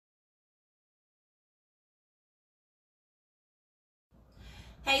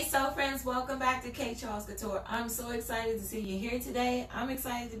Hey, so friends, welcome back to K Charles Couture. I'm so excited to see you here today. I'm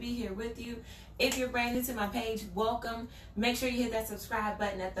excited to be here with you. If you're brand new to my page, welcome. Make sure you hit that subscribe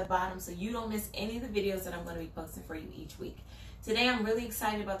button at the bottom so you don't miss any of the videos that I'm going to be posting for you each week. Today, I'm really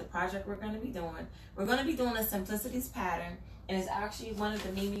excited about the project we're going to be doing. We're going to be doing a Simplicities pattern, and it's actually one of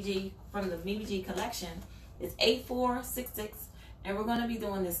the Mimi G from the Mimi G collection. It's 8466, and we're going to be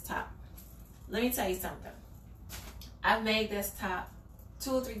doing this top. Let me tell you something. I've made this top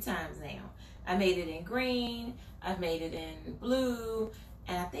 2 or 3 times now. I made it in green, I've made it in blue,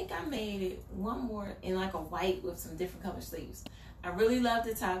 and I think I made it one more in like a white with some different color sleeves. I really love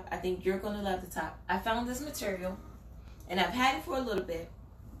the top. I think you're gonna love the top. I found this material and I've had it for a little bit,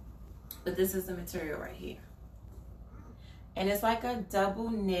 but this is the material right here. And it's like a double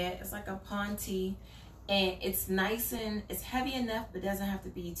knit, it's like a ponte, and it's nice and it's heavy enough, but doesn't have to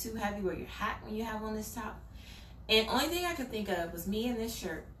be too heavy where you're hot when you have on this top. And only thing I could think of was me in this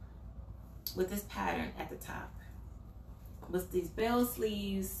shirt with this pattern at the top. With these bell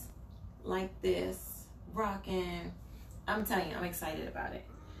sleeves like this, rocking. I'm telling you, I'm excited about it.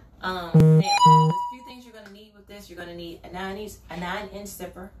 Now, there's a few things you're gonna need with this. You're gonna need a 9-inch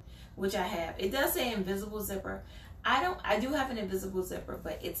zipper, which I have. It does say invisible zipper. I do have an invisible zipper,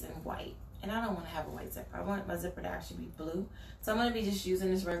 but it's in white. And I don't want to have a white zipper. I want my zipper to actually be blue. So I'm gonna be just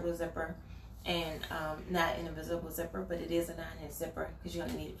using this regular zipper and not an invisible zipper, but it is a 9-inch zipper because you're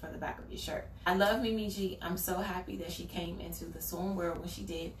gonna need it for the back of your shirt. I love Mimi G. I'm so happy that she came into the sewing world when she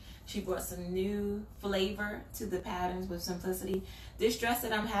did. She brought some new flavor to the patterns with simplicity. This dress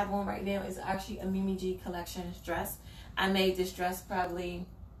that I'm having on right now is actually a Mimi G collection dress. I made this dress probably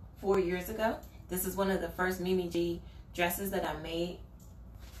 4 years ago. This is one of the first Mimi G dresses that I made,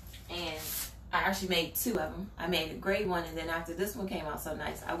 and I actually made 2 of them. I made a gray one, and then after this one came out so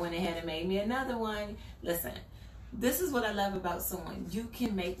nice, I went ahead and made me another one. Listen, this is what I love about sewing. You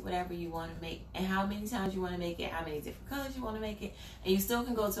can make whatever you want to make, and how many times you want to make it, how many different colors you want to make it, and you still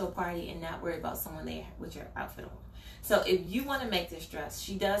can go to a party and not worry about someone there with your outfit on. So if you want to make this dress,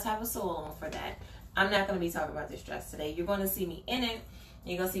 she does have a sew along for that. I'm not going to be talking about this dress today. You're going to see me in it, and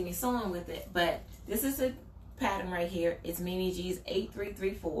you're going to see me sewing with it, but this is a pattern right here. It's Mimi G's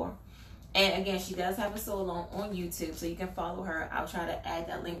 8334. And again, she does have a sew along on YouTube, so you can follow her. I'll try to add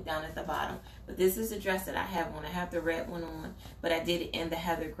that link down at the bottom. But this is the dress that I have on. I have the red one on, but I did it in the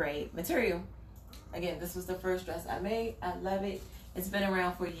heather gray material. Again, this was the first dress I made. I love it. It's been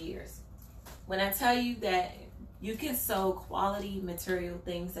around for years. When I tell you that you can sew quality material,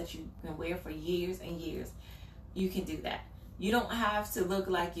 things that you can wear for years and years, you can do that. You don't have to look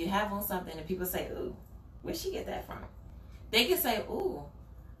like you have on something and people say, ooh, where'd she get that from? They can say, ooh,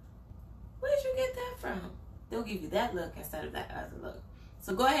 where did you get that from? They'll give you that look instead of that other look.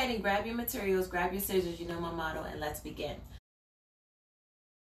 So go ahead and grab your materials, grab your scissors, you know my motto, and let's begin.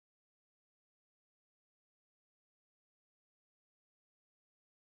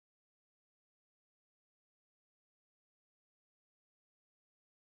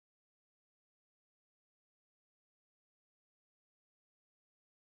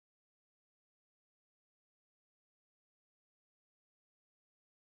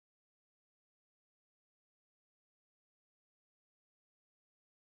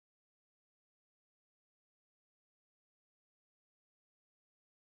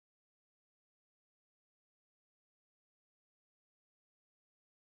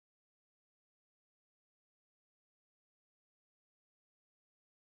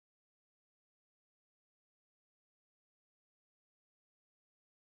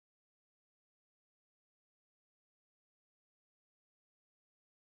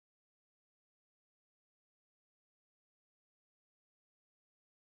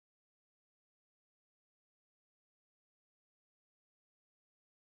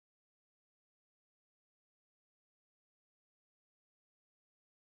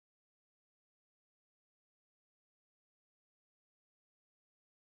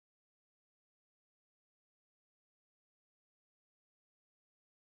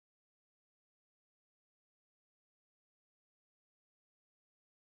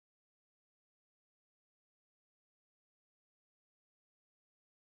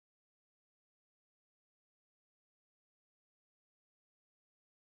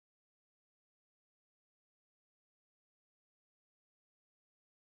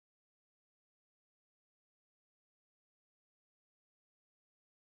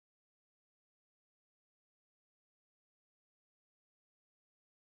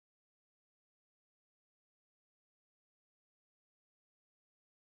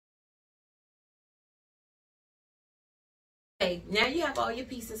 Okay, now you have all your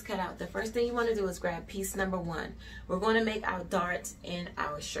pieces cut out. The first thing you want to do is grab piece number 1. We're going to make our darts in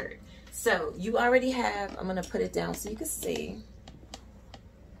our shirt. So you already have, I'm going to put it down so you can see.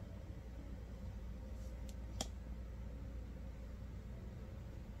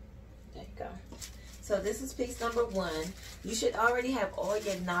 There you go. So this is piece number 1. You should already have all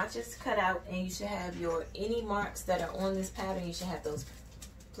your notches cut out, and you should have your any marks that are on this pattern. You should have those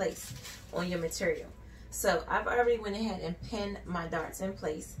placed on your material. So I've already went ahead and pinned my darts in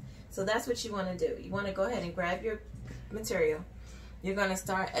place. So that's what you want to do. You want to go ahead and grab your material. You're going to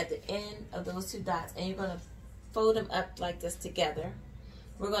start at the end of those 2 dots, and you're going to fold them up like this together.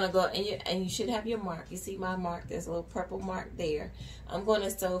 We're going to go, and you should have your mark. You see my mark? There's a little purple mark there. I'm going to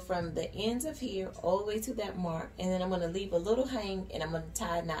sew from the ends of here all the way to that mark, and then I'm going to leave a little hang, and I'm going to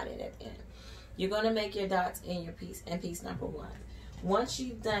tie a knot in at the end. You're going to make your dots in your piece, in piece number 1. Once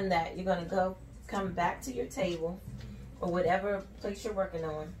you've done that, you're going to come back to your table or whatever place you're working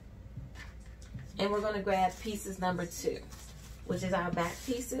on, and we're going to grab pieces number 2, which is our back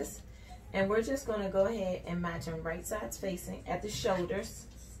pieces, and we're just going to go ahead and match them right sides facing at the shoulders.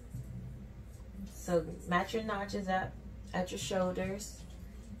 So match your notches up at your shoulders.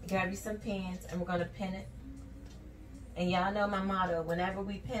 Grab you some pins, and we're going to pin it. And y'all know my motto: whenever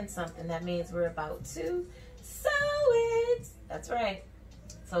we pin something, that means we're about to sew it. That's right.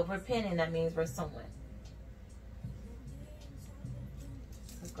 So if we're pinning, that means we're sewing.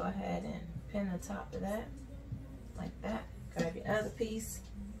 So go ahead and pin the top of that, like that. Grab your other piece.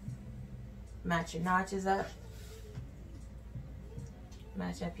 Match your notches up.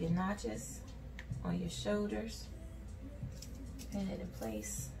 Match up your notches on your shoulders. Pin it in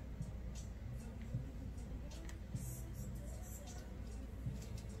place.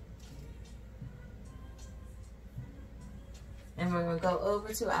 And we're going to go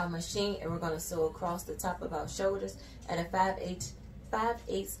over to our machine, and we're going to sew across the top of our shoulders at a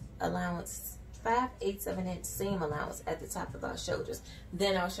 5/8 allowance, 5/8 of an inch seam allowance at the top of our shoulders.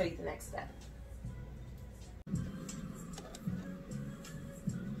 Then I'll show you the next step.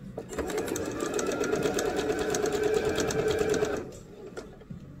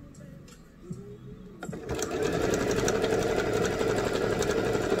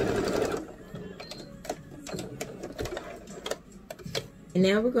 And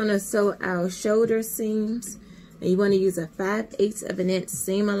now we're going to sew our shoulder seams, and you want to use a 5/8 of an inch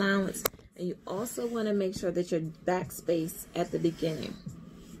seam allowance, and you also want to make sure that your back space at the beginning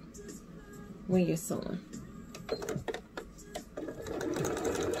when you're sewing.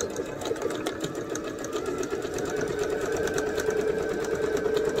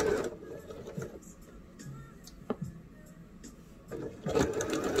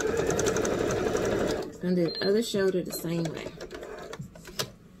 And the other shoulder the same way.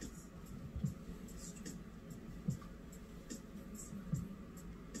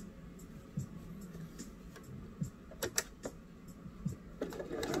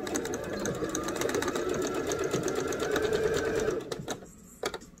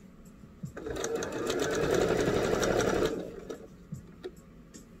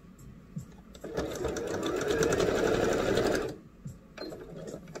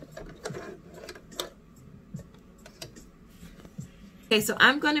 Okay, so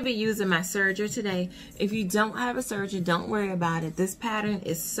I'm going to be using my serger today. If you don't have a serger, don't worry about it. This pattern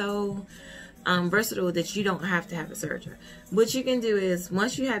is so versatile that you don't have to have a serger. What you can do is,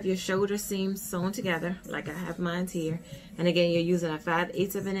 once you have your shoulder seams sewn together, like I have mine here, and again, you're using a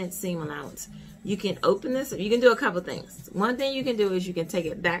 5/8 of an inch seam allowance, you can open this. You can do a couple things. One thing you can do is you can take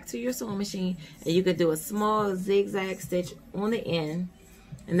it back to your sewing machine, and you can do a small zigzag stitch on the end,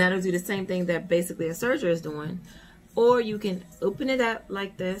 and that'll do the same thing that basically a serger is doing. Or you can open it up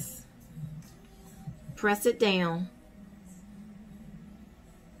like this, press it down.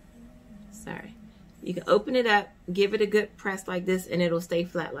 Sorry. You can open it up, give it a good press like this, and it'll stay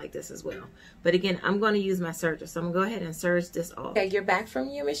flat like this as well. But again, I'm going to use my serger, so I'm going to go ahead and serge this off. Okay, you're back from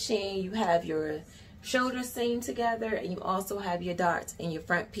your machine. You have your shoulder seam together, and you also have your darts in your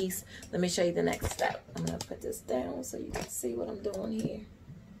front piece. Let me show you the next step. I'm going to put this down so you can see what I'm doing here.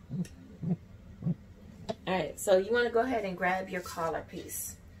 Alright, so you want to go ahead and grab your collar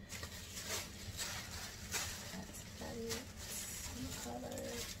piece.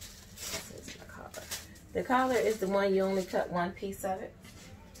 This is my collar. The collar is the one you only cut one piece of it.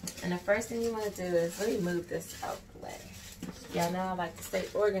 And the first thing you want to do is, let me move this out the way. Y'all know I like to stay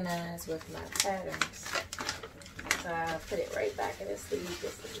organized with my patterns. So I'll put it right back in the sleeve.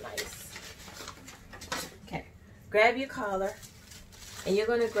 This is nice. Okay, grab your collar, and you're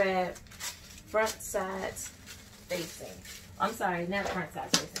going to grab front sides facing. I'm sorry, not front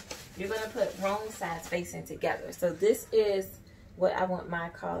sides facing. you're going to put wrong sides facing together. So this is what I want my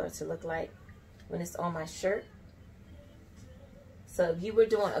collar to look like when it's on my shirt. So if you were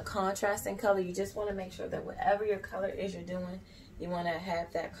doing a contrasting color, you just want to make sure that whatever your color is you're doing, you want to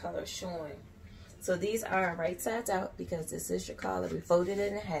have that color showing. So these are right sides out because this is your collar. We folded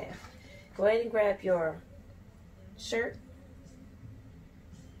it in half. Go ahead and grab your shirt.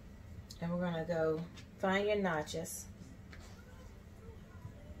 And we're going to go find your notches.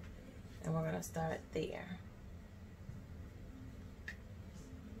 And we're going to start there.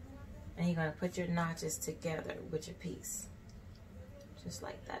 And you're going to put your notches together with your piece. Just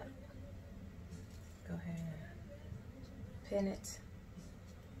like that. Go ahead and pin it.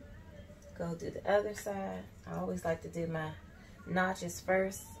 Go do the other side. I always like to do my notches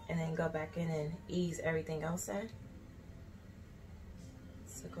first and then go back in and ease everything else in.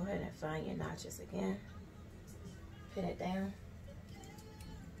 So go ahead and find your notches again. Pin it down.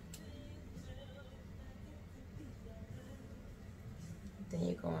 Then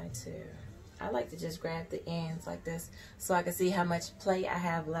you're going to, I like to just grab the ends like this so I can see how much play I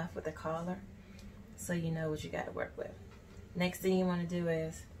have left with the collar, so you know what you got to work with. Next thing you want to do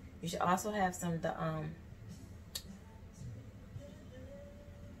is, you should also have some of the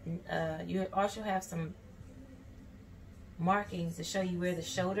you also have some markings to show you where the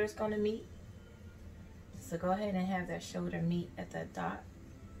shoulder is going to meet. So go ahead and have that shoulder meet at that dot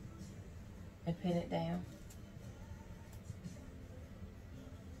and pin it down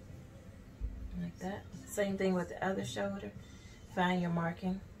like that. Same thing with the other shoulder. Find your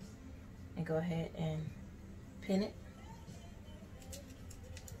marking and go ahead and pin it.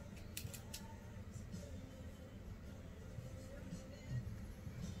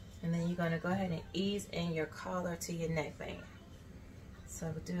 And then you're going to go ahead and ease in your collar to your neckband. So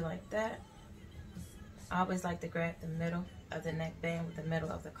we'll do like that. I always like to grab the middle of the neckband with the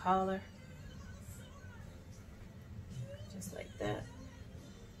middle of the collar. Just like that.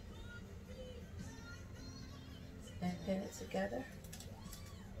 And pin it together.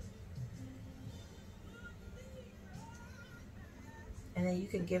 And then you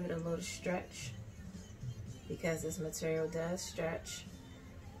can give it a little stretch because this material does stretch.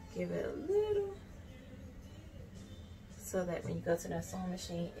 Give it a little so that when you go to the sewing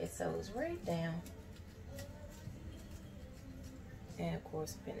machine, it sews right down. And of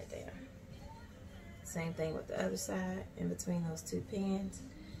course, pin it down. Same thing with the other side. In between those two pins,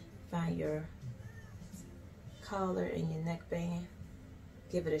 find your collar and your neckband.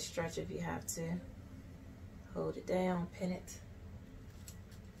 Give it a stretch if you have to. Hold it down, pin it.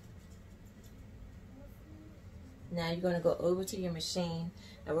 Now you're going to go over to your machine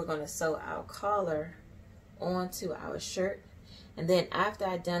and we're going to sew our collar onto our shirt. And then after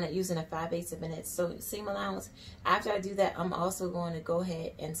I've done it using a 5/8 of an inch seam allowance, after I do that, I'm also going to go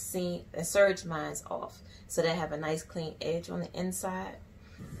ahead and serge mine off so they have a nice clean edge on the inside.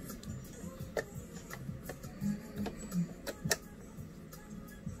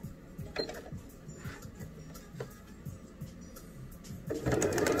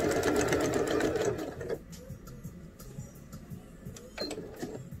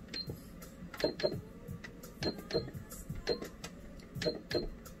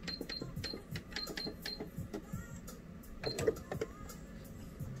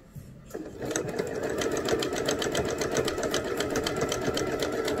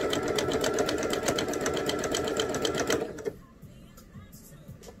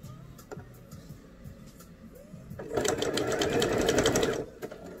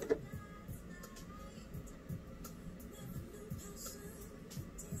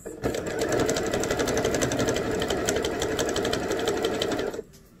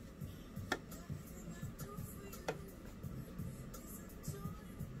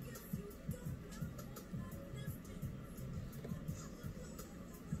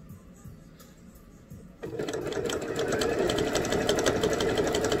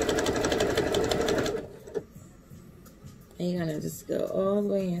 And you're going to just go all the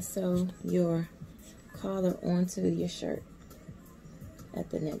way and sew your collar onto your shirt at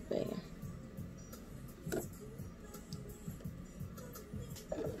the neckband.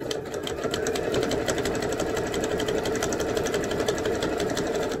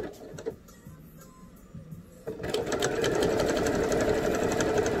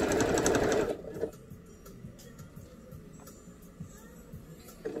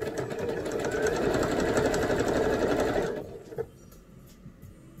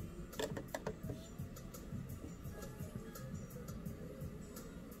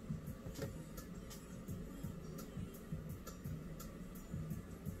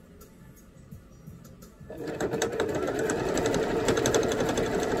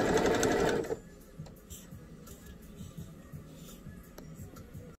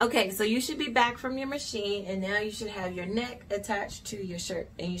 Okay, so you should be back from your machine, and now you should have your neck attached to your shirt,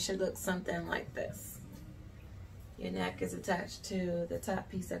 and you should look something like this. Your neck is attached to the top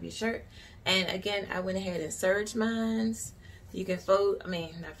piece of your shirt. And again, I went ahead and serged mines. You can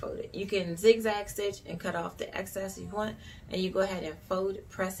not fold it. You can zigzag stitch and cut off the excess if you want, and you go ahead and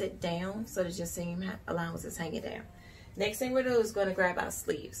press it down so that your seam allowance is hanging down. Next thing we're gonna do is gonna grab our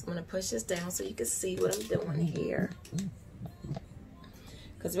sleeves. I'm gonna push this down so you can see what I'm doing here.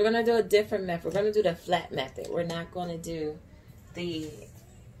 Because we're going to do a different method. We're going to do the flat method. We're not going to do the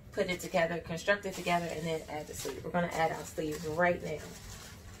put it together, construct it together, and then add the sleeve. We're going to add our sleeves right now.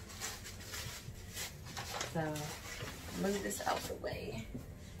 So, move this out the way.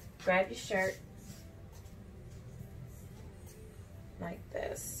 Grab your shirt. Like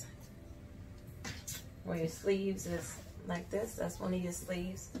this. Where your sleeves is like this. That's one of your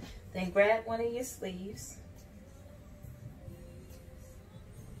sleeves. Then grab one of your sleeves.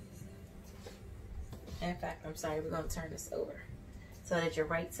 In fact, I'm sorry, we're going to turn this over so that your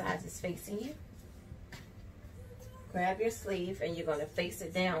right side is facing you. Grab your sleeve and you're going to face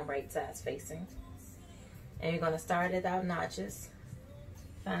it down, right side's facing. And you're going to start at our notches.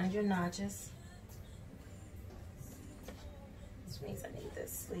 Find your notches. Which means I need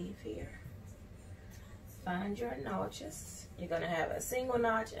this sleeve here. Find your notches. You're going to have a single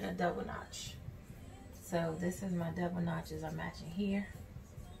notch and a double notch. So this is my double notches I'm matching here.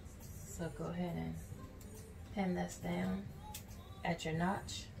 So go ahead and pin this down at your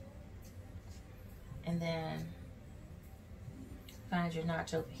notch, and then find your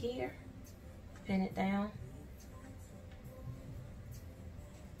notch over here, pin it down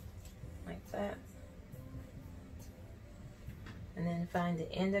like that, and then find the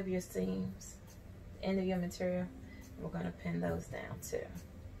end of your seams, the end of your material, and we're going to pin those down too.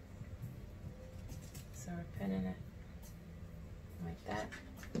 So we're pinning it like that.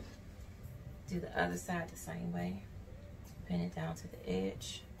 Do the other side the same way. Pin it down to the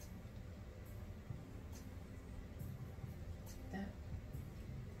edge. Like that.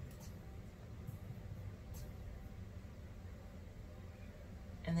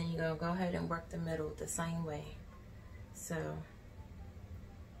 And then you're going to go ahead and work the middle the same way. So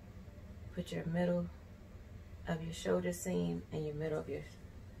put your middle of your shoulder seam and your middle of your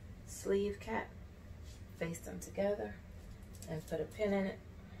sleeve cap. Face them together and put a pin in it.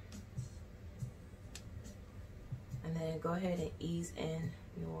 And then go ahead and ease in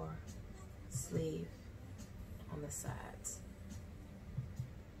your sleeve on the sides.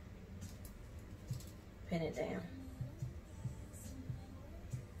 Pin it down.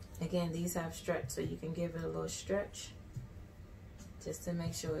 Again, these have stretch, so you can give it a little stretch just to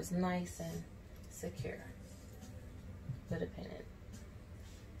make sure it's nice and secure. Put a pin in.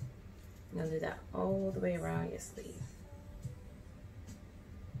 You're gonna do that all the way around your sleeve.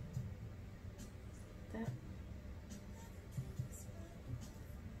 That.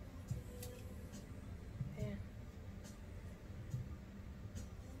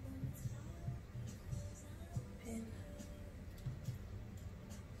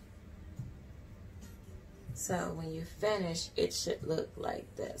 So when you finish, it should look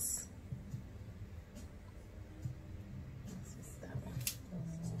like this. That one.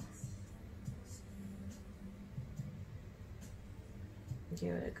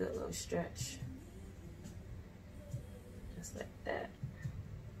 Give it a good little stretch. Just like that.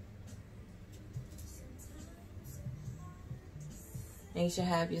 And you should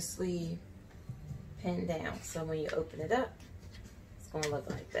have your sleeve pinned down. So when you open it up, it's going to look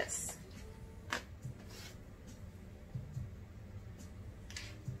like this.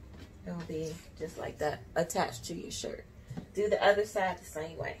 It'll be just like that, attached to your shirt. Do the other side the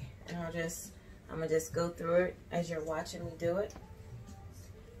same way. And I'm gonna just go through it as you're watching me do it.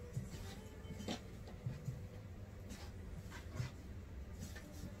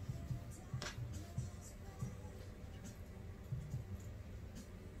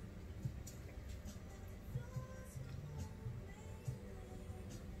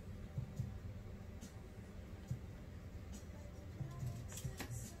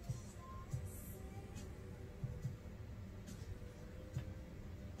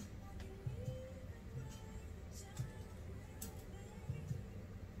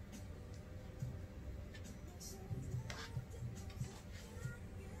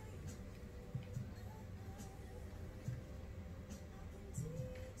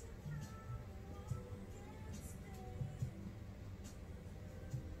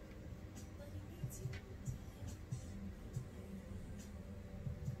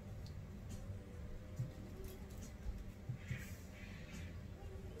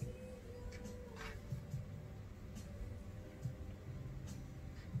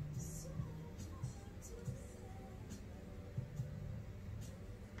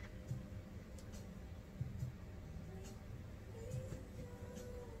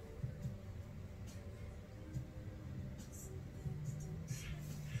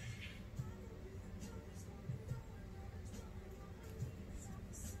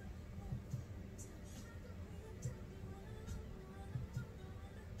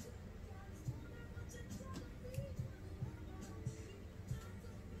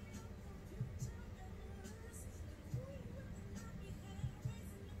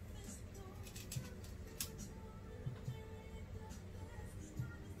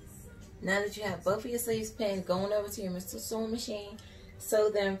 Now that you have both of your sleeves pinned, going over to your Mr. Sewing machine, sew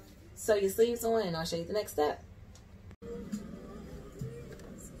your sleeves on, and I'll show you the next step.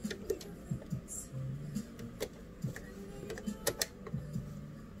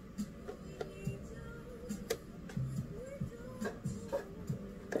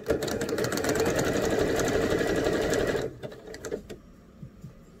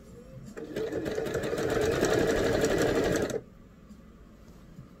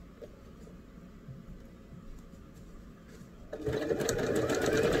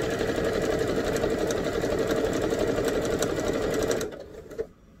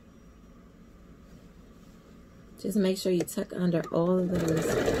 Just make sure you tuck under all of those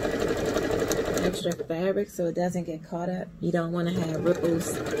extra fabric so it doesn't get caught up. You don't want to have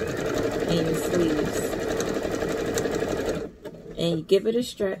ripples in your sleeves. And you give it a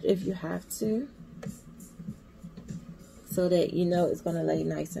stretch if you have to, so that you know it's going to lay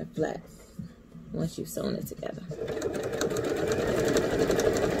nice and flat once you've sewn it together.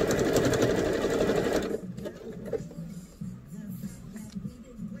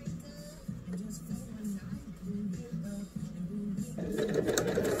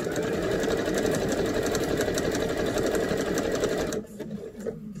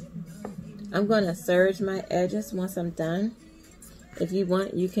 I'm going to serge my edges once I'm done. If you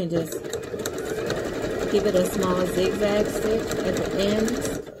want, you can just give it a small zigzag stitch at the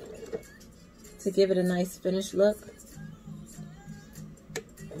ends to give it a nice finished look.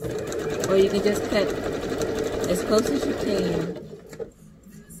 Or you can just cut as close as you can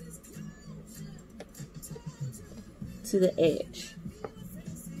to the edge.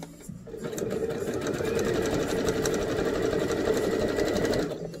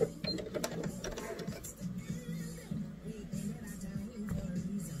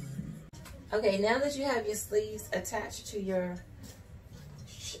 Okay, now that you have your sleeves attached to your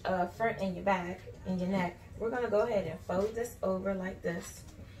front and your back and your neck, we're going to go ahead and fold this over like this.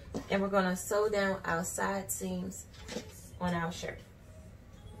 And we're going to sew down our side seams on our shirt.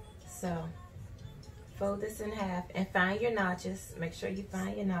 So, fold this in half and find your notches. Make sure you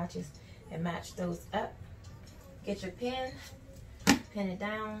find your notches and match those up. Get your pin, pin it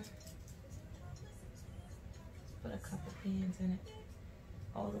down. Put a couple pins in it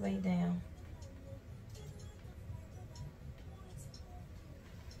all the way down.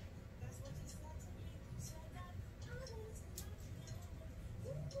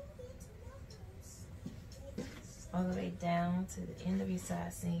 All the way down to the end of your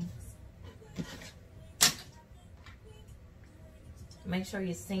side seam. Make sure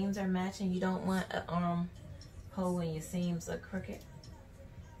your seams are matching. You don't want an arm hole when your seams are crooked.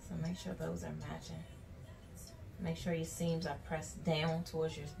 So make sure those are matching. Make sure your seams are pressed down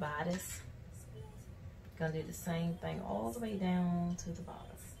towards your bodice. Gonna do the same thing all the way down to the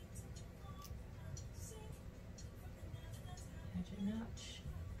bottom. Add your notch.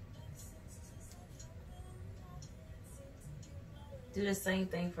 Do the same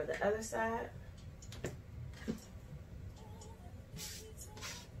thing for the other side.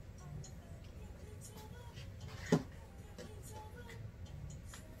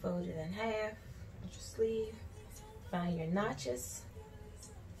 Fold it in half with your sleeve. Find your notches.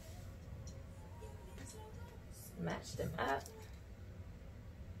 Match them up.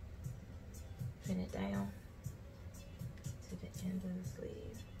 Pin it down to the end of the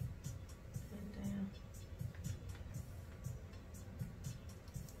sleeve. Pin down.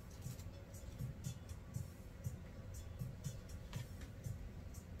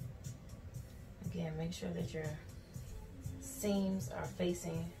 Again, make sure that your seams are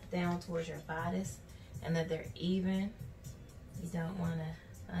facing down towards your bodice and that they're even. You don't want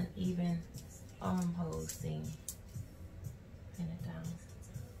an uneven armhole seam. Pin it down.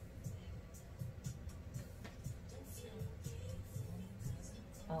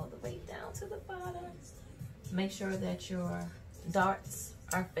 All the way down to the bottom. Make sure that your darts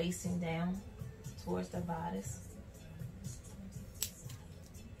are facing down towards the bodice.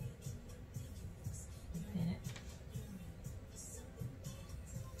 Pin it.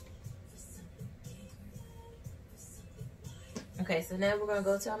 Okay, so now we're going to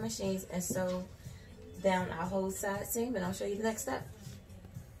go to our machines and sew down our whole side seam, and I'll show you the next step.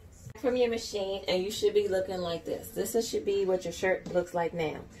 From your machine, and you should be looking like this. This should be what your shirt looks like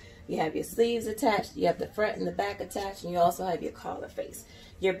now. You have your sleeves attached, you have the front and the back attached, and you also have your collar face.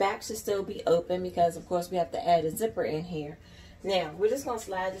 Your back should still be open because, of course, we have to add a zipper in here. Now, we're just going to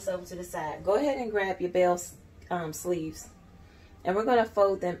slide this over to the side. Go ahead and grab your bell sleeves, and we're going to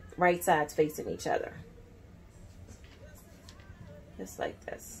fold them right sides facing each other. Just like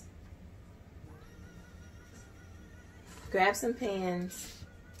this. Grab some pins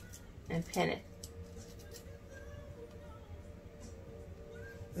and pin it.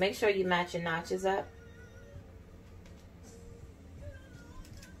 Make sure you match your notches up.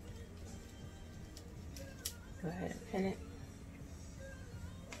 Go ahead and pin it.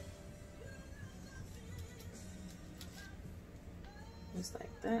 Just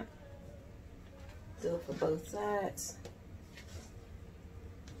like that. Do it for both sides.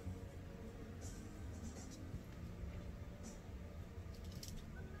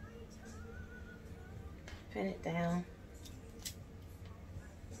 Pin it down.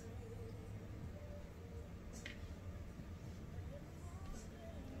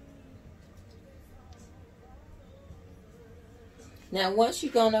 Now, once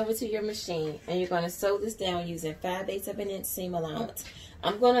you've gone over to your machine and you're going to sew this down using 5/8 of an inch seam allowance,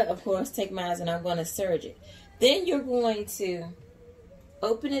 I'm going to, of course, take mine and I'm going to serge it. Then you're going to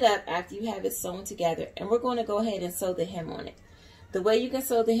open it up after you have it sewn together, and we're going to go ahead and sew the hem on it. The way you can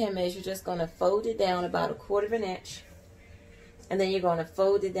sew the hem is you're just going to fold it down about 1/4 of an inch, and then you're going to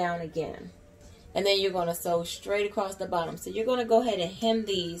fold it down again. And then you're going to sew straight across the bottom. So you're going to go ahead and hem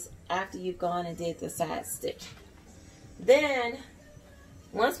these after you've gone and did the side stitch. Then,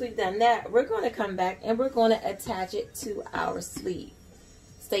 once we've done that, we're going to come back and we're going to attach it to our sleeve.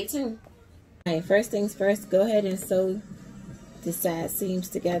 Stay tuned. All right, first things first, go ahead and sew the side seams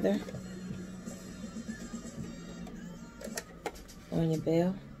together on your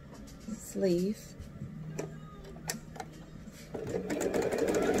bell sleeve.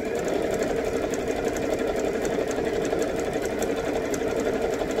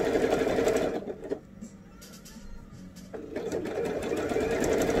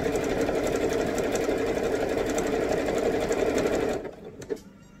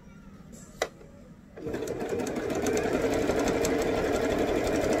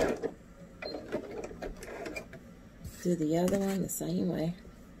 Do the other one the same way.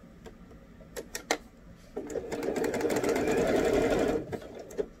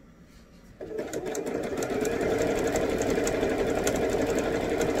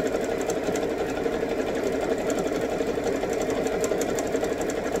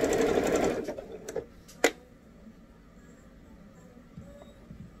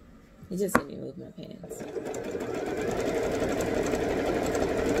 You just let me move my pants.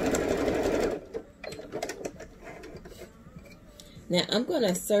 Now, I'm going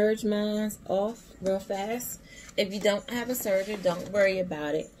to serge mine off real fast. If you don't have a serger, don't worry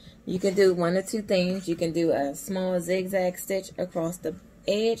about it. You can do one or two things. You can do a small zigzag stitch across the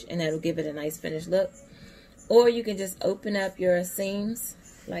edge, and that'll give it a nice finished look. Or you can just open up your seams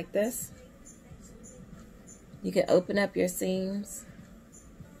like this. You can open up your seams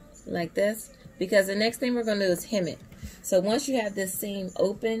like this, because the next thing we're going to do is hem it. So once you have this seam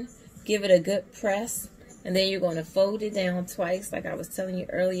open, give it a good press. And then you're going to fold it down twice, like I was telling you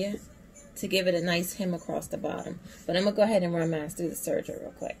earlier, to give it a nice hem across the bottom. But I'm going to go ahead and run mine through the serger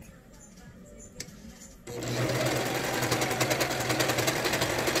real quick.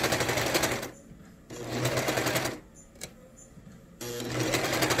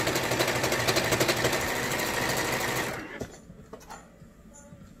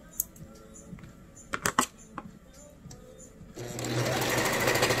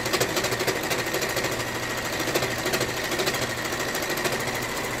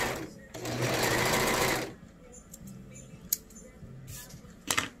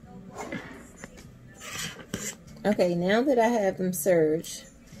 Okay, now that I have them serged,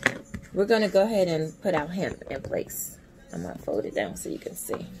 we're going to go ahead and put our hem in place. I'm going to fold it down so you can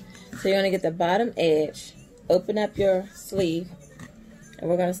see. So you're going to get the bottom edge, open up your sleeve, and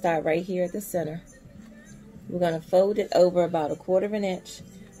we're going to start right here at the center. We're going to fold it over about 1/4 of an inch,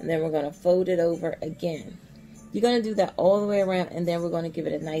 and then we're going to fold it over again. You're going to do that all the way around, and then we're going to give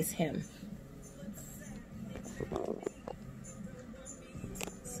it a nice hem.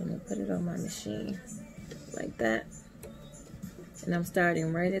 So I'm going to put it on my machine like that, and I'm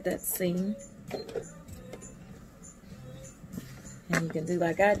starting right at that seam, and you can do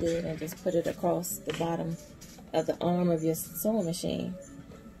like I did and just put it across the bottom of the arm of your sewing machine.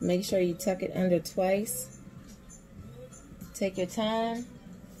 Make sure you tuck it under twice. Take your time.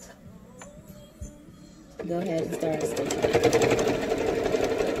 Go ahead and start stitching.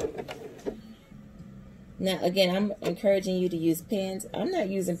 Now again, I'm encouraging you to use pins. I'm not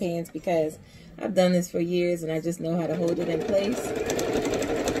using pins because I've done this for years and I just know how to hold it in place.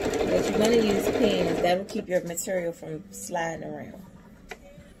 But you're going to use pins. That will keep your material from sliding around.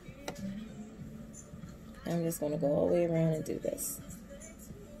 I'm just going to go all the way around and do this.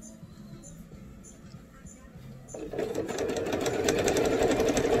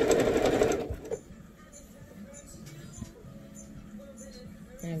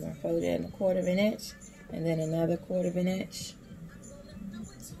 And I'm going to fold put in 1/4 inch, and then another 1/4 inch,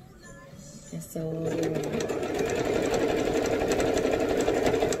 and sew all the way around.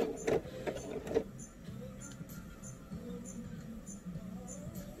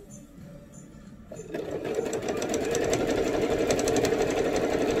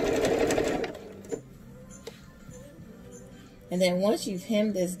 And then once you've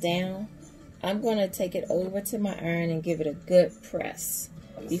hemmed this down, I'm going to take it over to my iron and give it a good press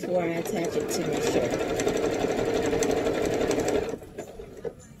before I attach it to my shirt.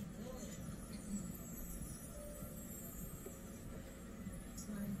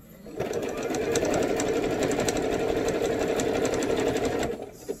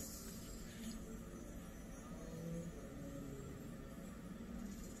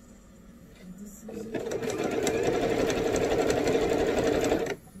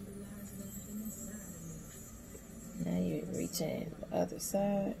 And the other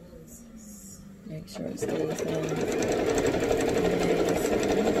side, make sure it stays down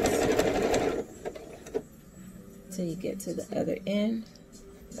till you get to the other end.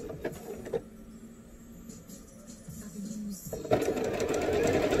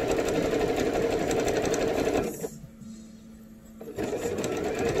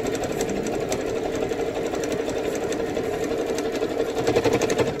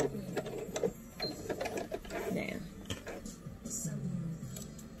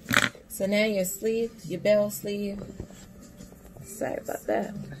 So now your sleeve, your bell sleeve, sorry about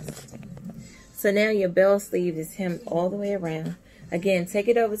that. So now your bell sleeve is hemmed all the way around. Again, take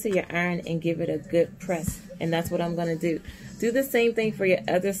it over to your iron and give it a good press. And that's what I'm going to do. Do the same thing for your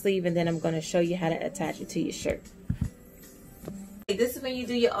other sleeve, and then I'm going to show you how to attach it to your shirt. This is when you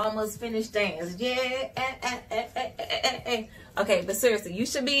do your almost finished dance. Yeah. Okay, but seriously, you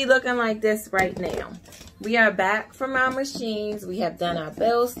should be looking like this right now. We are back from our machines. We have done our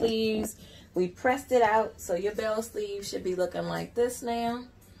bell sleeves. We pressed it out, so your bell sleeve should be looking like this now.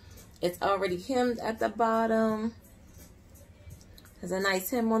 It's already hemmed at the bottom. There's a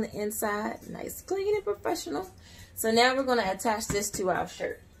nice hem on the inside. Nice, clean, and professional. So now we're going to attach this to our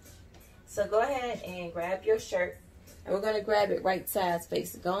shirt. So go ahead and grab your shirt. And we're going to grab it right side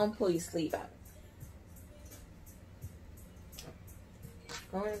face. Go and pull your sleeve out.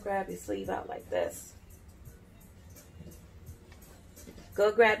 Go and grab your sleeve out like this.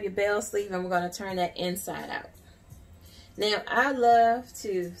 Go grab your bell sleeve, and we're going to turn that inside out. Now, I love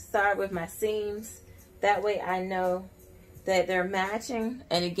to start with my seams. That way I know that they're matching.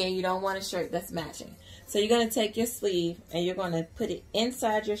 And again, you don't want a shirt that's matching. So you're going to take your sleeve and you're going to put it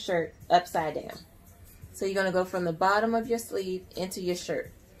inside your shirt upside down. So you're going to go from the bottom of your sleeve into your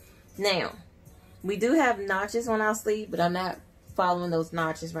shirt. Now, we do have notches on our sleeve, but I'm not following those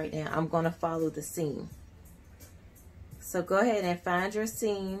notches right now. I'm going to follow the seam. So go ahead and find your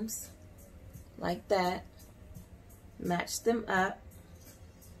seams like that. Match them up.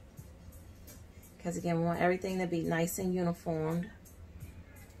 Because again, we want everything to be nice and uniformed.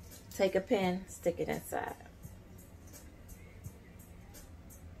 Take a pin, stick it inside.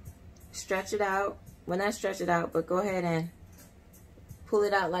 Stretch it out. Well, not stretch it out, but go ahead and pull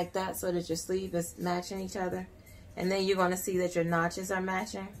it out like that so that your sleeve is matching each other. And then you're going to see that your notches are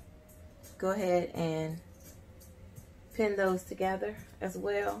matching. Go ahead and pin those together as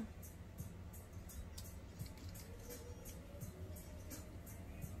well.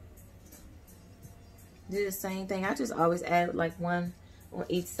 Do the same thing. I just always add like one on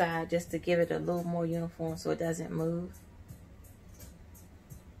each side just to give it a little more uniform so it doesn't move.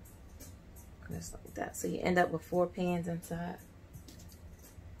 Just like that. So you end up with 4 pins inside.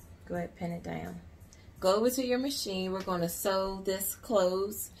 Go ahead, pin it down. Go over to your machine. We're going to sew this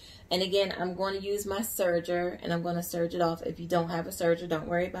closed. And again, I'm going to use my serger and I'm going to serge it off. If you don't have a serger, don't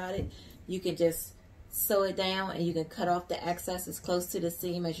worry about it. You can just sew it down and you can cut off the excess as close to the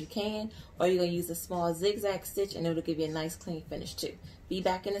seam as you can. Or you're going to use a small zigzag stitch and it'll give you a nice clean finish too. Be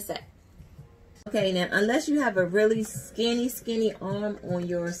back in a sec. Okay, now unless you have a really skinny arm on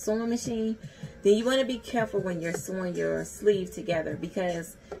your sewing machine, then you want to be careful when you're sewing your sleeve together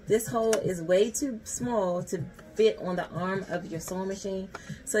because this hole is way too small to fit on the arm of your sewing machine.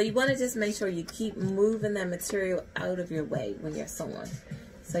 So you want to just make sure you keep moving that material out of your way when you're sewing.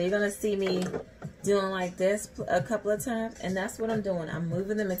 So you're going to see me doing like this a couple of times, and that's what I'm doing. I'm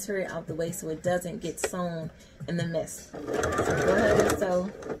moving the material out the way so it doesn't get sewn in the mess. So go ahead and sew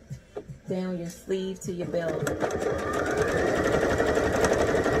down your sleeve to your belt.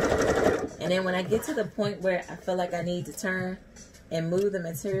 And then when I get to the point where I feel like I need to turn and move the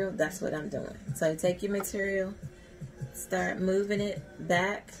material, that's what I'm doing. So take your material, start moving it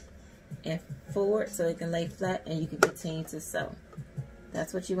back and forward so it can lay flat and you can continue to sew.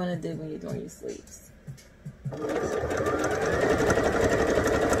 That's what you want to do when you're doing your sleeves.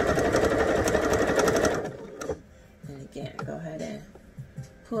 And again, go ahead and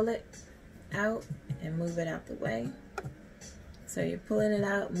pull it out and move it out the way. So you're pulling it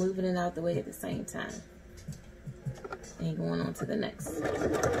out, moving it out the way at the same time. And you're going on to the next.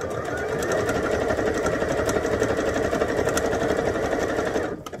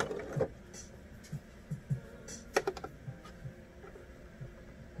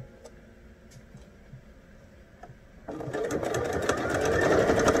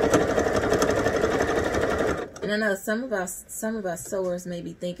 And I know some of us sewers may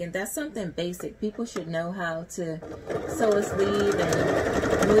be thinking that's something basic. People should know how to sew a sleeve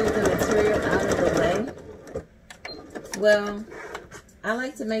and move the material out of the way. Well, I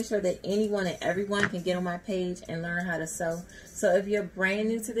like to make sure that anyone and everyone can get on my page and learn how to sew. So if you're brand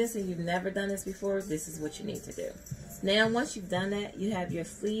new to this and you've never done this before, this is what you need to do. Now, once you've done that, you have your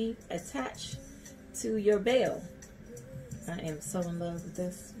sleeve attached to your bail. I am so in love with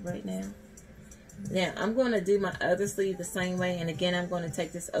this right now. Now, I'm going to do my other sleeve the same way. And again, I'm going to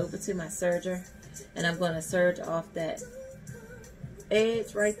take this over to my serger. And I'm going to serge off that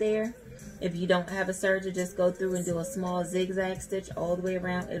edge right there. If you don't have a serger, just go through and do a small zigzag stitch all the way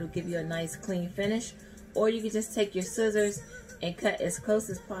around. It'll give you a nice clean finish. Or you can just take your scissors and cut as close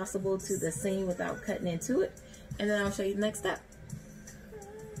as possible to the seam without cutting into it. And then I'll show you the next step.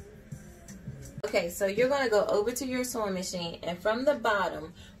 Okay, so you're going to go over to your sewing machine, and from the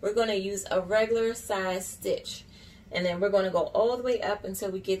bottom, we're going to use a regular size stitch. And then we're going to go all the way up until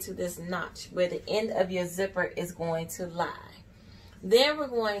we get to this notch where the end of your zipper is going to lie. Then we're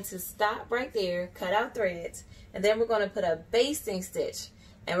going to stop right there, cut out threads, and then we're going to put a basting stitch,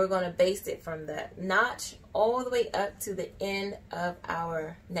 and we're going to baste it from the notch all the way up to the end of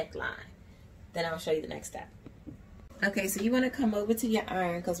our neckline. Then I'll show you the next step. Okay, so you want to come over to your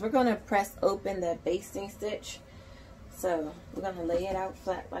iron because we're going to press open that basting stitch. So we're going to lay it out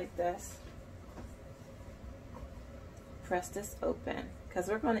flat like this. Press this open because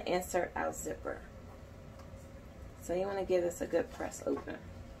we're going to insert our zipper. So you want to give this a good press open.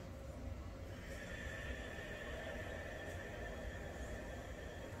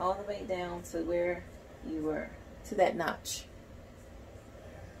 All the way down to where you were, to that notch.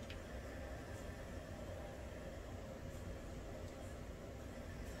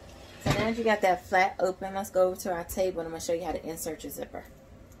 So now that you got that flat open, let's go over to our table and I'm going to show you how to insert your zipper.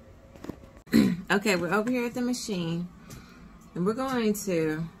 Okay, we're over here at the machine and we're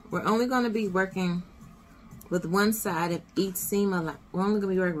only going to be working with one side of each seam allowance. We're only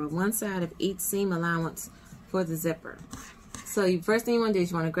going to be working with one side of each seam allowance for the zipper. So the first thing you want to do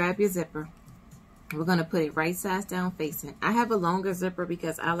is you want to grab your zipper. We're going to put it right sides down facing. I have a longer zipper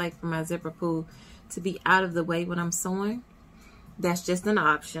because I like for my zipper pull to be out of the way when I'm sewing. That's just an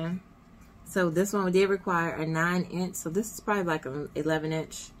option. So this one did require a 9-inch. So this is probably like an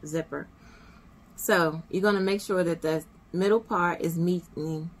 11-inch zipper. So you're going to make sure that the middle part is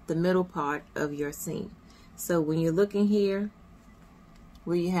meeting the middle part of your seam. So when you're looking here,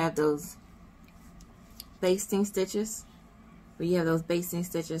 where you have those basting stitches, we're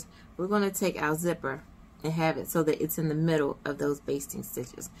going to take our zipper and have it so that it's in the middle of those basting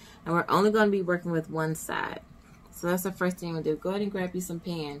stitches. And we're only going to be working with one side. So that's the first thing I'm going to do. Go ahead and grab you some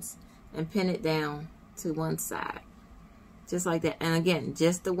pins and pin it down to one side. Just like that. And again,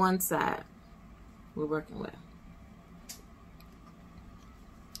 just the one side we're working with.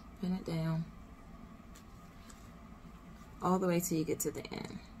 Pin it down all the way till you get to the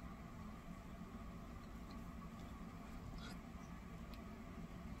end.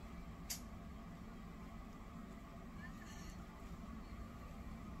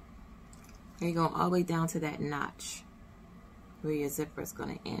 And you're going all the way down to that notch where your zipper is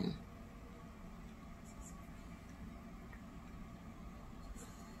going to end.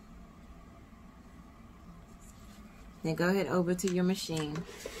 Then go ahead over to your machine.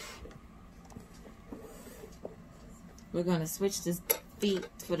 We're going to switch the feet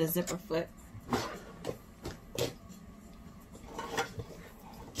for the zipper foot.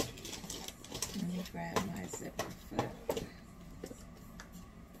 Let me grab my zipper foot.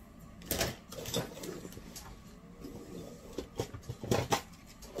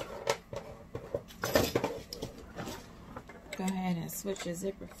 Go ahead and switch your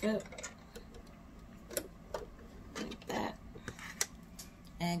zipper foot. Like that.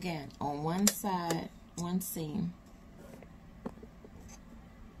 And again, on one side, one seam.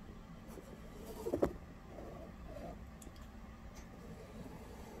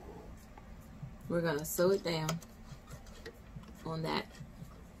 We're going to sew it down on that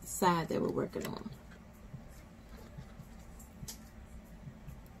side that we're working on.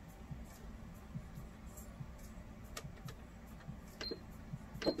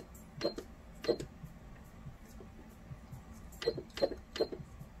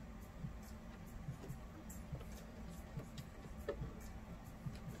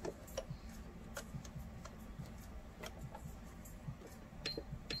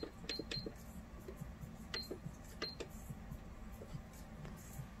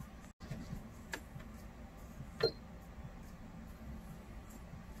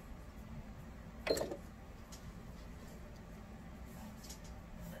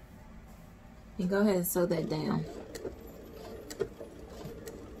 And go ahead and sew that down.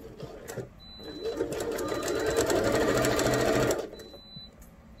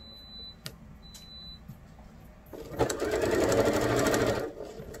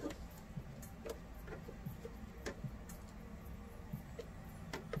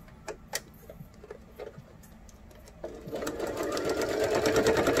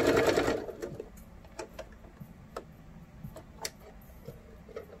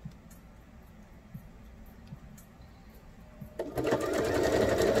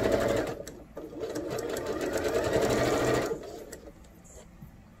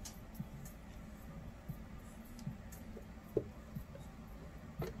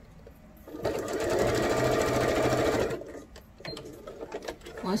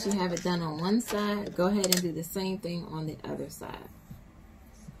 Once you have it done on one side, go ahead and do the same thing on the other side.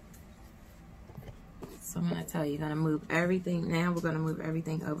 So I'm going to tell you, you're going to move everything. Now we're going to move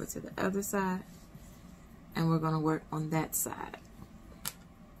everything over to the other side, and we're going to work on that side.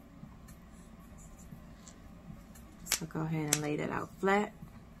 So go ahead and lay that out flat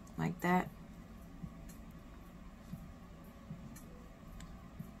like that.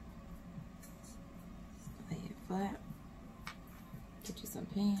 Lay it flat. Get you some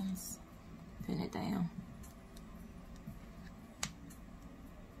pins, pin it down.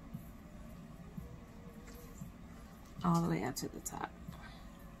 All the way up to the top.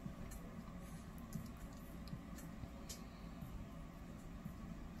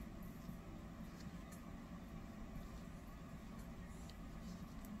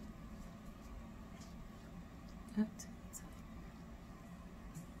 Up to the top.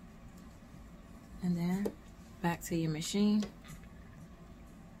 And then back to your machine.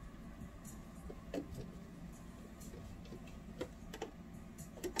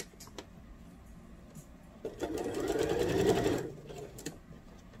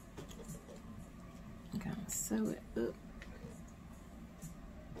 Sew it up.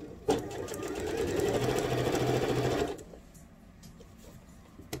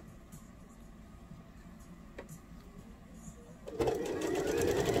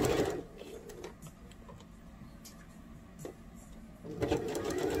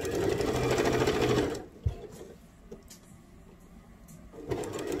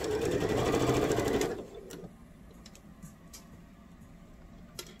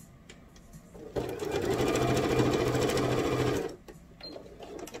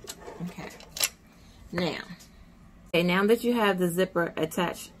 Now that you have the zipper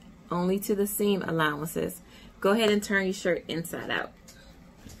attached only to the seam allowances, go ahead and turn your shirt inside out.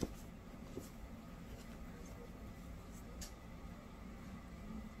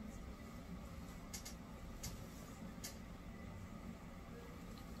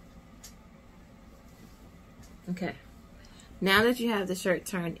 Okay. Now that you have the shirt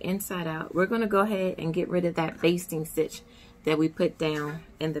turned inside out, we're going to go ahead and get rid of that basting stitch that we put down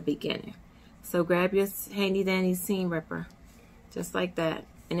in the beginning. So grab your handy dandy seam ripper, just like that.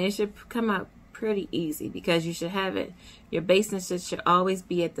 And it should come out pretty easy because you should have it. Your basting stitch should always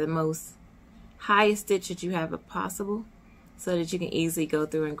be at the most highest stitch that you have possible so that you can easily go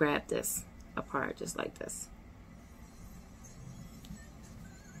through and grab this apart just like this.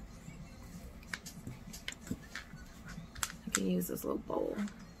 I can use this little bowl.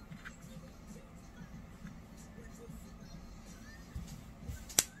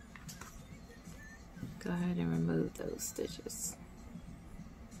 Go ahead and remove those stitches.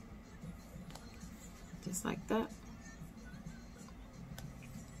 Just like that.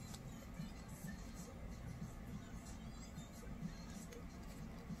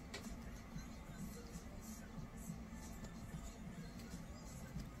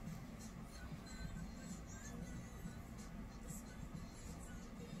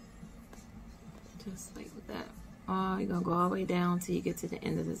 Just like that. Oh, you're gonna go all the way down till you get to the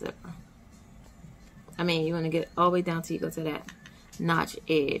end of the zipper. I mean, you want to get all the way down till you go to that notch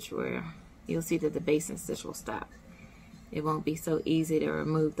edge where you'll see that the basting stitch will stop. It won't be so easy to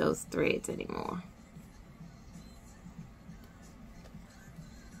remove those threads anymore.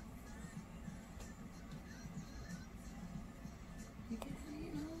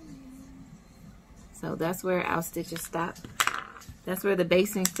 So that's where our stitches stop. That's where the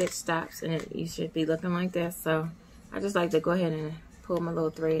basting stitch stops, and you should be looking like this. So I just like to go ahead and pull my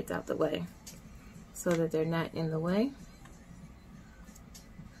little threads out the way so that they're not in the way.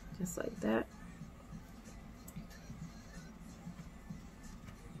 Just like that.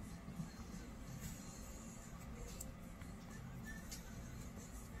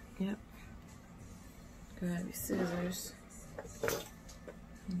 Yep. Grab your scissors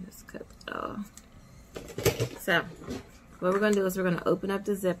and just cut it off. So what we're going to do is we're going to open up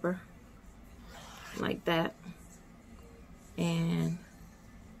the zipper like that. And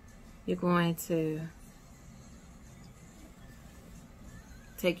you're going to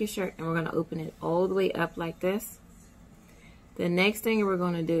take your shirt and we're going to open it all the way up like this. The next thing we're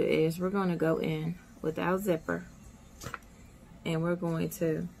going to do is we're going to go in with our zipper and we're going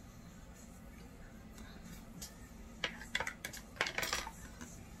to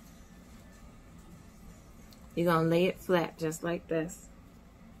you're going to lay it flat just like this.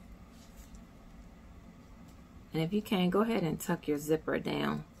 And if you can, go ahead and tuck your zipper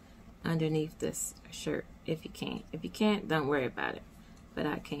down underneath this shirt if you can. If you can't, don't worry about it. But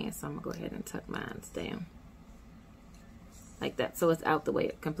I can, so I'm going to go ahead and tuck mine down. Like that, so it's out the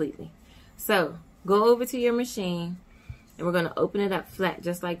way completely. So, go over to your machine, and we're going to open it up flat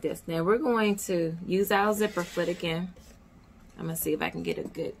just like this. Now, we're going to use our zipper foot again. I'm going to see if I can get a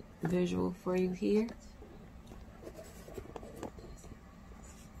good visual for you here.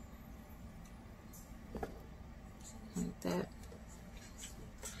 Like that.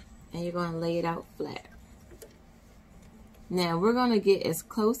 And you're going to lay it out flat. Now we're going to get as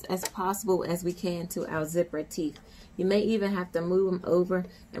close as possible as we can to our zipper teeth. You may even have to move them over,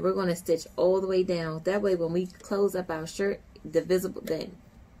 and we're going to stitch all the way down. That way when we close up our shirt, the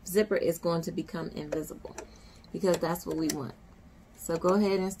zipper is going to become invisible, because that's what we want. So go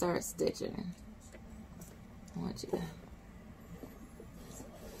ahead and start stitching. I want you to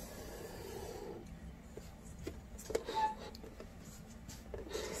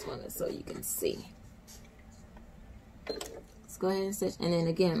so you can see. Let's go ahead and stitch, and then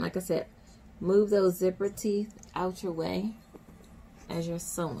again, like I said, move those zipper teeth out your way as you're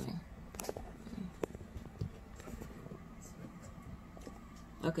sewing.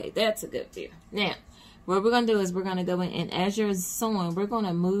 Okay, that's a good view. Now, what we're going to do is we're going to go in, and as you're sewing, we're going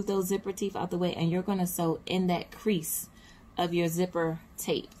to move those zipper teeth out the way, and you're going to sew in that crease of your zipper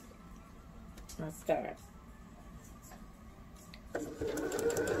tape. Let's start.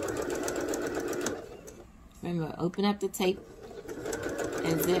 Remember, open up the tape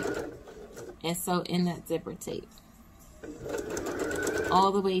and zip and sew in that zipper tape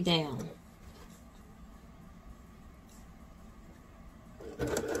all the way down.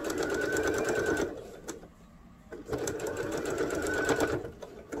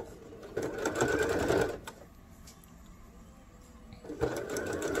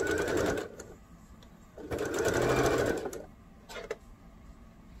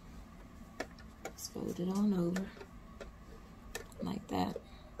 Fold it on over like that.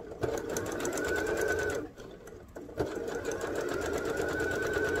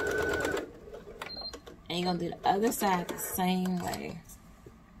 And you're going to do the other side the same way.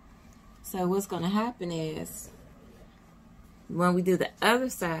 So what's going to happen is when we do the other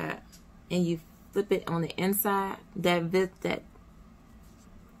side and you flip it on the inside, that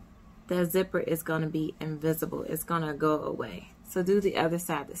zipper is going to be invisible. It's going to go away. So do the other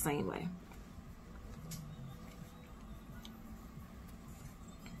side the same way.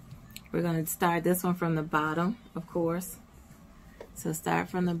 We're going to start this one from the bottom, of course. So start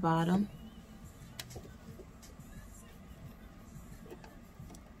from the bottom.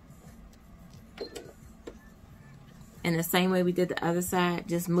 And the same way we did the other side,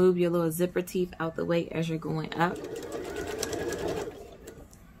 just move your little zipper teeth out the way as you're going up.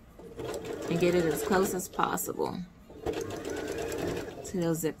 And get it as close as possible to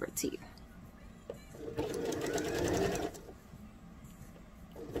those zipper teeth.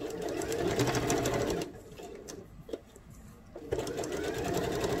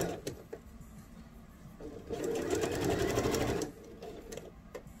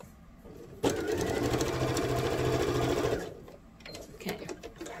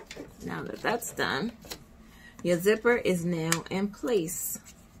 Now that that's done, your zipper is now in place.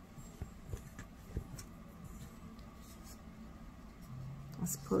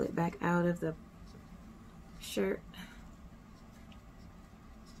 Let's pull it back out of the shirt.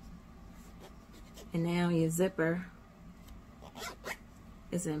 And now your zipper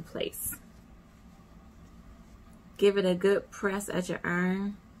is in place. Give it a good press at your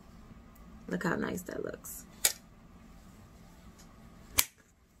iron. Look how nice that looks.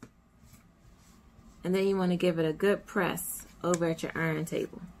 And then you want to give it a good press over at your iron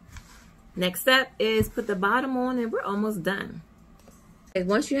table. Next step is put the bottom on, and we're almost done.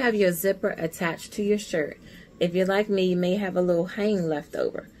 Once you have your zipper attached to your shirt, if you're like me, you may have a little hang left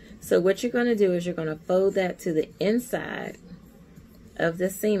over. So what you're going to do is you're going to fold that to the inside of the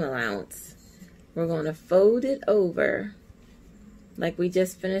seam allowance. We're going to fold it over like we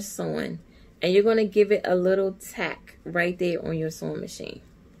just finished sewing, and you're going to give it a little tack right there on your sewing machine.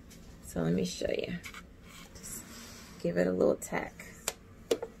 So let me show you. Just give it a little tack.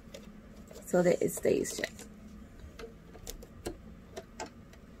 so that it stays checked.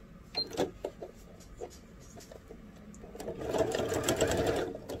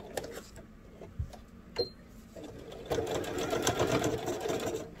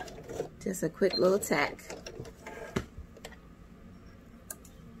 Just a quick little tack.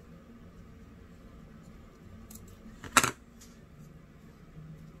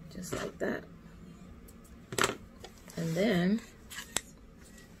 Just like that. And then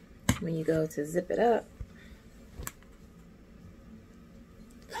when you go to zip it up,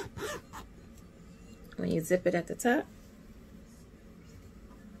 when you zip it at the top,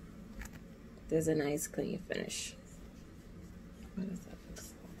 there's a nice clean finish.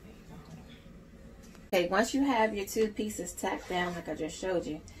 Okay, once you have your two pieces tacked down like I just showed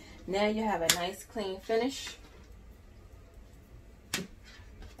you, now you have a nice clean finish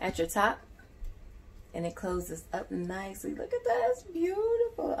at your top, and it closes up nicely. Look at that, it's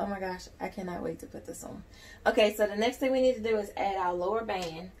beautiful. Oh my gosh, I cannot wait to put this on. Okay, so the next thing we need to do is add our lower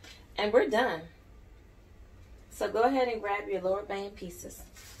band, and we're done. So go ahead and grab your lower band pieces.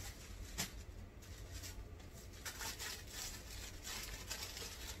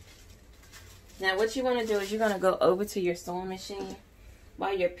 Now what you want to do is you're going to go over to your sewing machine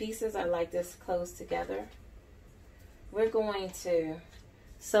while your pieces are like this close together. We're going to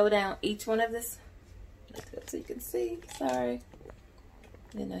sew down each one of this so you can see. Sorry,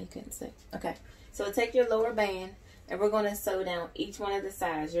 didn't know you couldn't see. Okay, so take your lower band and we're going to sew down each one of the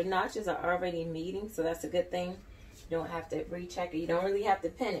sides. Your notches are already meeting, so that's a good thing. You don't have to recheck it. You don't really have to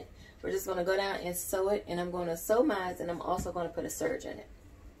pin it. We're just going to go down and sew it, and I'm going to sew mine, and I'm also going to put a serge in it.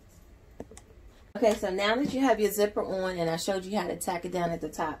 Okay, so now that you have your zipper on, and I showed you how to tack it down at the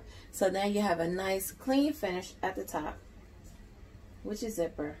top, so now you have a nice clean finish at the top with your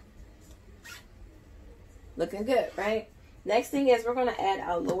zipper. Looking good, right? Next thing is we're going to add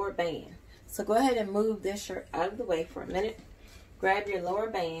our lower band. So go ahead and move this shirt out of the way for a minute. Grab your lower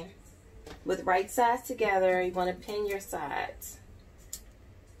band with right sides together. You want to pin your sides.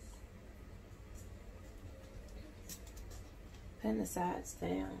 Pin the sides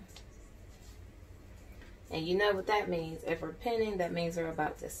down. And you know what that means. If we're pinning, that means we're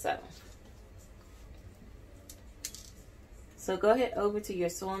about to sew. So go ahead over to your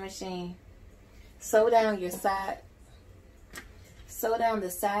sewing machine. Sew down your side. Sew down the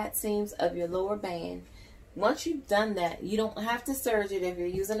side seams of your lower band. Once you've done that, you don't have to serge it if you're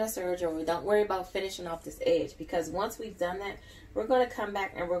using a serge, or don't worry about finishing off this edge, because once we've done that, we're going to come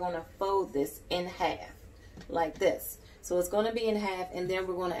back and we're going to fold this in half like this. So it's going to be in half, and then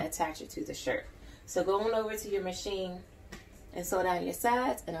we're going to attach it to the shirt. So go on over to your machine and sew down your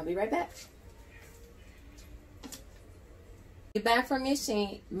sides, and I'll be right back. You're back from your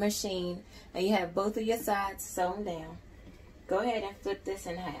machine, and you have both of your sides sewn down. Go ahead and flip this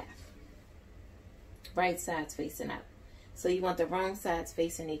in half. Right sides facing up. So you want the wrong sides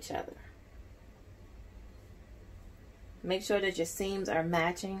facing each other. Make sure that your seams are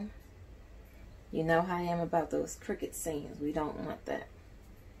matching. You know how I am about those crooked seams. We don't want that.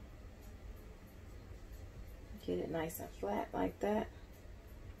 Get it nice and flat like that.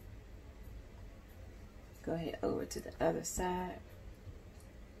 Go ahead over to the other side.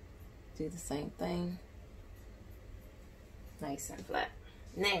 Do the same thing. Nice and flat.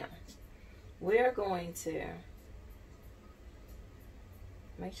 Now, we're going to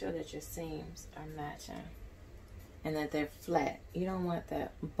make sure that your seams are matching and that they're flat. You don't want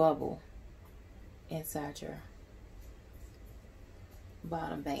that bubble inside your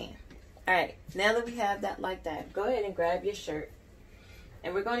bottom band. Alright, now that we have that like that, go ahead and grab your shirt,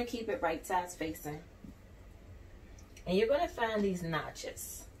 and we're going to keep it right sides facing. And you're going to find these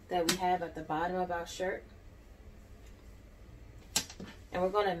notches that we have at the bottom of our shirt, and we're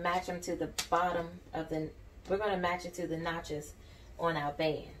going to match them to the bottom of we're going to match it to the notches on our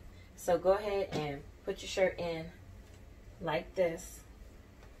band. So go ahead and put your shirt in like this.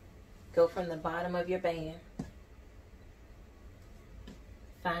 Go from the bottom of your band.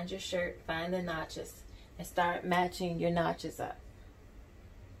 Find your shirt, find the notches, and start matching your notches up.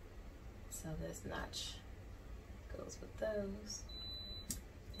 So this notch goes with those.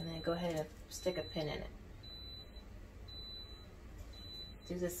 And then go ahead and stick a pin in it.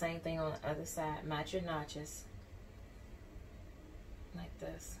 Do the same thing on the other side. Match your notches like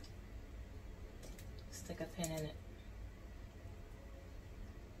this. Stick a pin in it.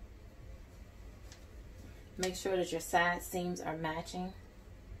 Make sure that your side seams are matching,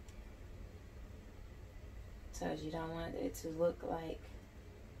 because you don't want it to look like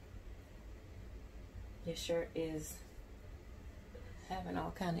your shirt is having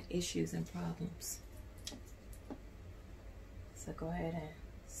all kind of issues and problems. So go ahead and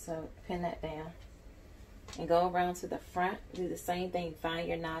So pin that down. And go around to the front. Do the same thing. Find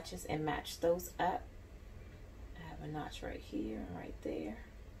your notches and match those up. I have a notch right here and right there.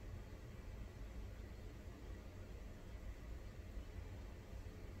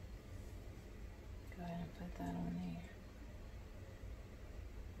 Go ahead and put that on there.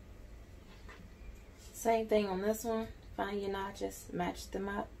 Same thing on this one. Find your notches, match them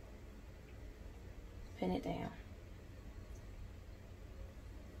up, pin it down.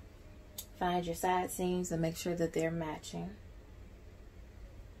 Find your side seams and make sure that they're matching.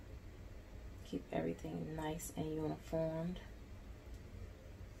 Keep everything nice and uniformed.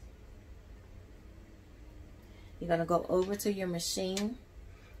 You're going to go over to your machine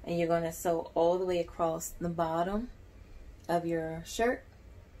and you're going to sew all the way across the bottom of your shirt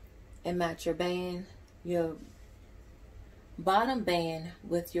and match your band, your bottom band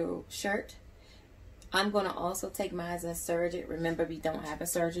with your shirt. I'm going to also take mine and serge it. Remember, if you don't have a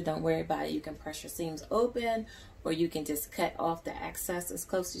serger, don't worry about it. You can press your seams open, or you can just cut off the excess as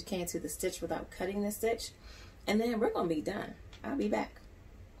close as you can to the stitch without cutting the stitch. And then we're going to be done. I'll be back.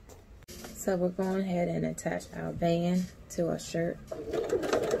 So we're going ahead and attach our band to our shirt.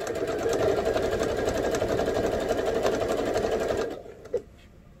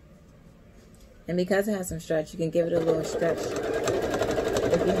 And because it has some stretch, you can give it a little stretch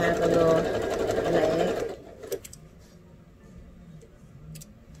if you have a little leg.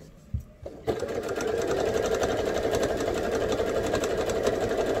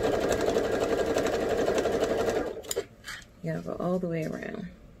 You gotta go all the way around.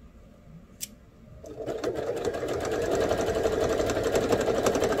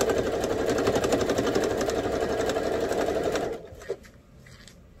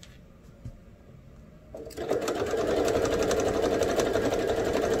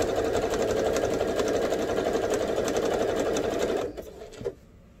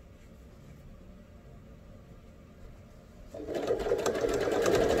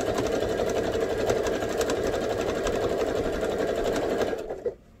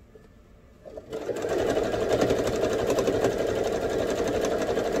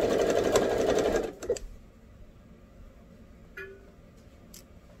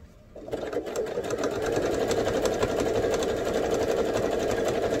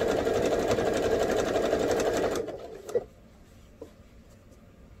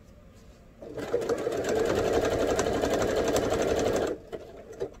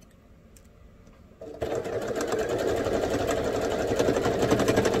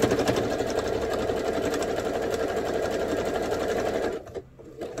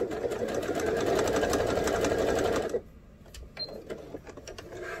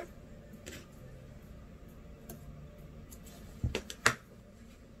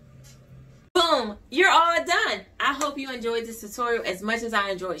 You're all done. I hope you enjoyed this tutorial as much as I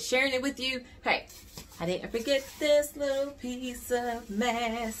enjoyed sharing it with you. Hey, I didn't forget this little piece of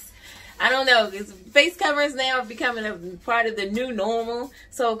mess. I don't know, because face coverings now are becoming a part of the new normal.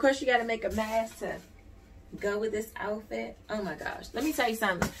 So of course you got to make a mask to go with this outfit. Oh my gosh, let me tell you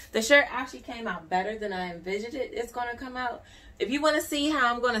something. The shirt actually came out better than I envisioned it's going to come out. If you want to see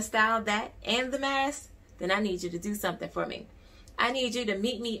how I'm going to style that and the mask, then I need you to do something for me. I need you to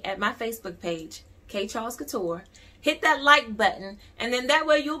meet me at my Facebook page, K Charles Couture. Hit that like button, and then that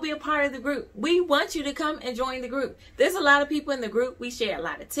way you'll be a part of the group. We want you to come and join the group. There's a lot of people in the group. We share a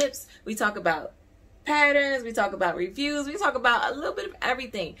lot of tips. We talk about patterns. We talk about reviews. We talk about a little bit of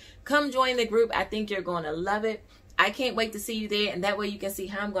everything. Come join the group. I think you're going to love it. I can't wait to see you there, and that way you can see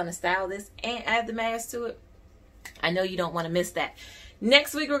how I'm going to style this and add the mask to it. I know you don't want to miss that.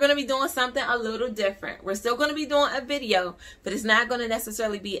 Next week, we're going to be doing something a little different. We're still going to be doing a video, but it's not going to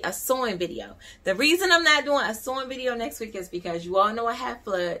necessarily be a sewing video. The reason I'm not doing a sewing video next week is because you all know I have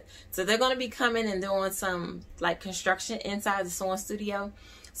flood. So they're going to be coming and doing some like construction inside the sewing studio.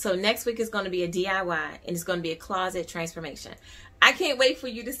 So next week is going to be a DIY, and it's going to be a closet transformation. I can't wait for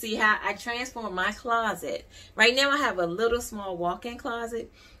you to see how I transform my closet. Right now, I have a little small walk-in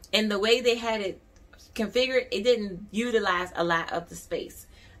closet, and the way they had it configured, it didn't utilize a lot of the space.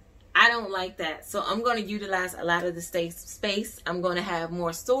 I don't like that, so I'm going to utilize a lot of the space. I'm going to have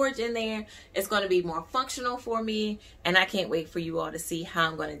more storage in there. It's going to be more functional for me, and I can't wait for you all to see how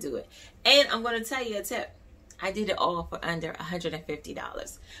I'm going to do it. And I'm going to tell you a tip. I did it all for under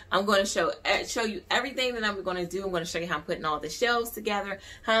 $150. I'm going to show you everything that I'm going to do. I'm going to show you how I'm putting all the shelves together,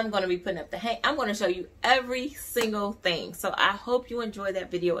 how I'm going to be putting up the hang. I'm going to show you every single thing. So I hope you enjoyed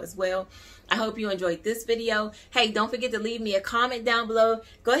that video as well. I hope you enjoyed this video. Hey, don't forget to leave me a comment down below.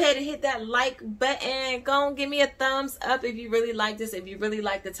 Go ahead and hit that like button. Go and give me a thumbs up if you really like this, if you really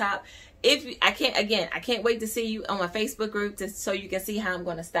like the top. I can't wait to see you on my Facebook group so you can see how I'm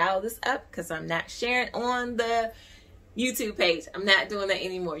going to style this up, because I'm not sharing on the YouTube page. I'm not doing that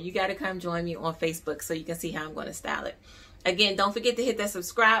anymore. You got to come join me on Facebook so you can see how I'm going to style it. Again, don't forget to hit that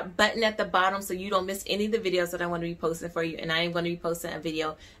subscribe button at the bottom so you don't miss any of the videos that I want to be posting for you. And I am going to be posting a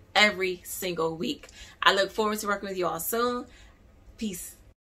video every single week. I look forward to working with you all soon. Peace.